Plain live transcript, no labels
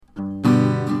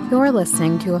You're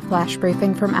listening to a flash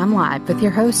briefing from MLive with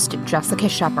your host, Jessica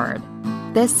Shepard.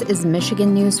 This is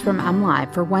Michigan News from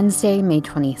MLive for Wednesday, May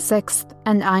 26th,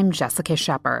 and I'm Jessica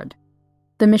Shepard.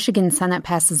 The Michigan Senate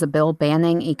passes a bill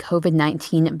banning a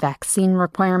COVID-19 vaccine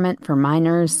requirement for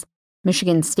minors.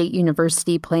 Michigan State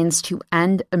University plans to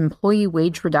end employee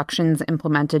wage reductions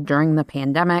implemented during the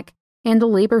pandemic, and a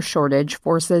labor shortage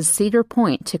forces Cedar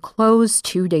Point to close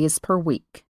 2 days per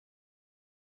week.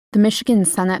 The Michigan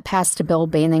Senate passed a bill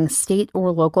banning state or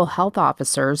local health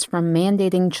officers from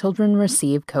mandating children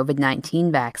receive COVID-19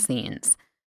 vaccines.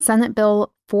 Senate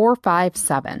Bill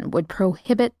 457 would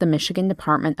prohibit the Michigan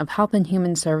Department of Health and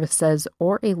Human Services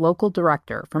or a local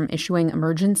director from issuing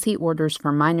emergency orders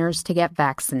for minors to get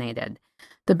vaccinated.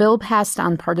 The bill passed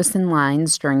on partisan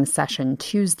lines during session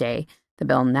Tuesday. The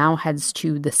bill now heads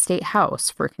to the State House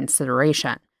for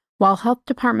consideration. While health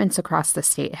departments across the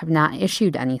state have not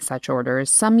issued any such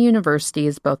orders, some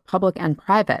universities, both public and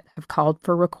private, have called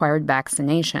for required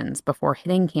vaccinations before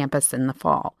hitting campus in the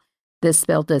fall. This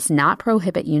bill does not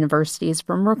prohibit universities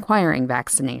from requiring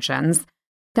vaccinations.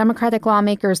 Democratic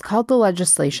lawmakers called the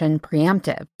legislation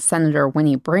preemptive. Senator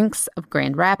Winnie Brinks of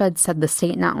Grand Rapids said the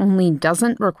state not only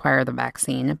doesn't require the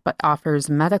vaccine, but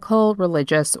offers medical,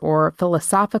 religious, or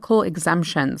philosophical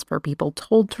exemptions for people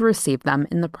told to receive them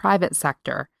in the private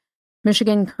sector.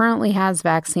 Michigan currently has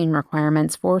vaccine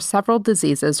requirements for several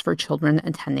diseases for children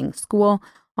attending school,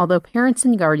 although parents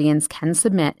and guardians can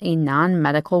submit a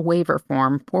non-medical waiver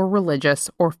form for religious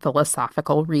or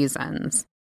philosophical reasons.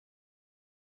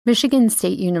 Michigan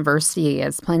State University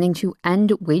is planning to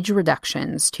end wage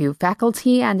reductions to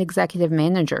faculty and executive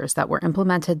managers that were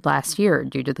implemented last year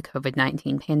due to the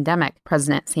COVID-19 pandemic,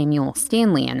 President Samuel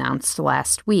Stanley announced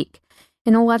last week.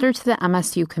 In a letter to the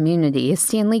MSU community,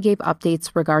 Stanley gave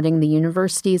updates regarding the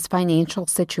university's financial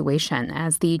situation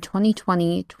as the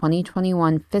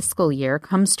 2020-2021 fiscal year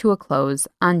comes to a close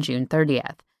on June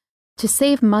 30th. To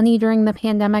save money during the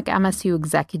pandemic, MSU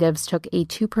executives took a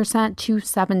 2% to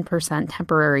 7%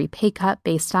 temporary pay cut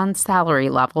based on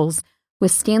salary levels, with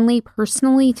Stanley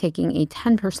personally taking a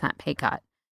 10% pay cut.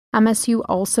 MSU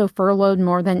also furloughed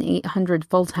more than 800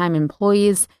 full-time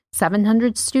employees,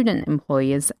 700 student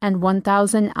employees, and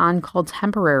 1,000 on-call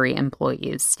temporary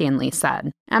employees, Stanley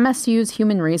said. MSU's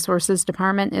Human Resources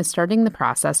Department is starting the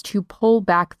process to pull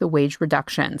back the wage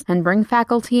reductions and bring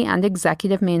faculty and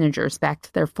executive managers back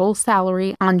to their full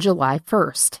salary on July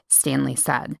 1st, Stanley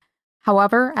said.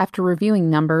 However, after reviewing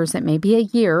numbers, it may be a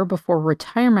year before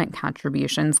retirement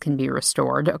contributions can be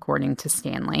restored, according to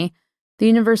Stanley. The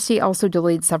university also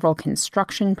delayed several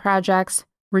construction projects,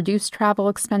 reduced travel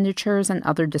expenditures and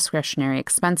other discretionary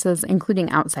expenses, including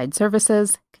outside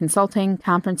services, consulting,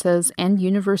 conferences, and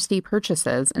university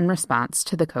purchases in response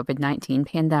to the COVID-19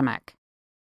 pandemic.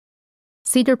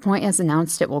 Cedar Point has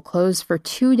announced it will close for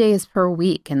 2 days per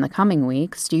week in the coming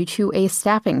weeks due to a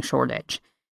staffing shortage.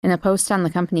 In a post on the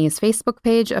company's Facebook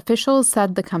page, officials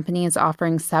said the company is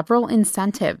offering several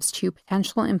incentives to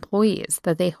potential employees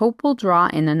that they hope will draw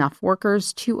in enough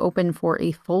workers to open for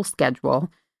a full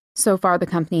schedule. So far, the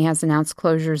company has announced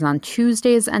closures on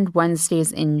Tuesdays and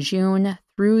Wednesdays in June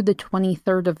through the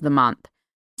 23rd of the month.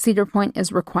 Cedar Point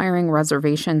is requiring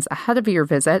reservations ahead of your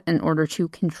visit in order to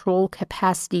control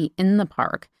capacity in the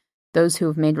park. Those who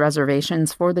have made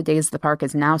reservations for the days the park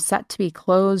is now set to be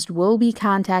closed will be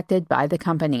contacted by the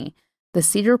company. The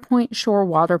Cedar Point Shore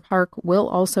Water Park will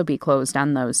also be closed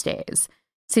on those days.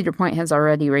 Cedar Point has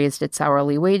already raised its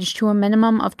hourly wage to a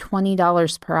minimum of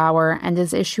 $20 per hour and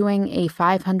is issuing a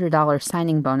 $500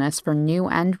 signing bonus for new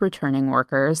and returning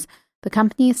workers. The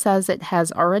company says it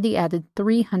has already added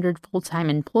 300 full-time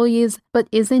employees, but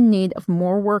is in need of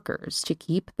more workers to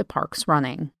keep the parks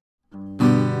running.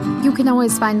 You can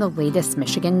always find the latest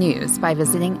Michigan news by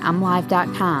visiting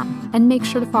mlive.com, and make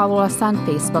sure to follow us on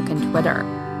Facebook and Twitter.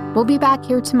 We'll be back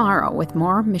here tomorrow with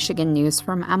more Michigan news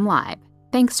from MLive.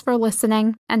 Thanks for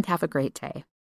listening, and have a great day.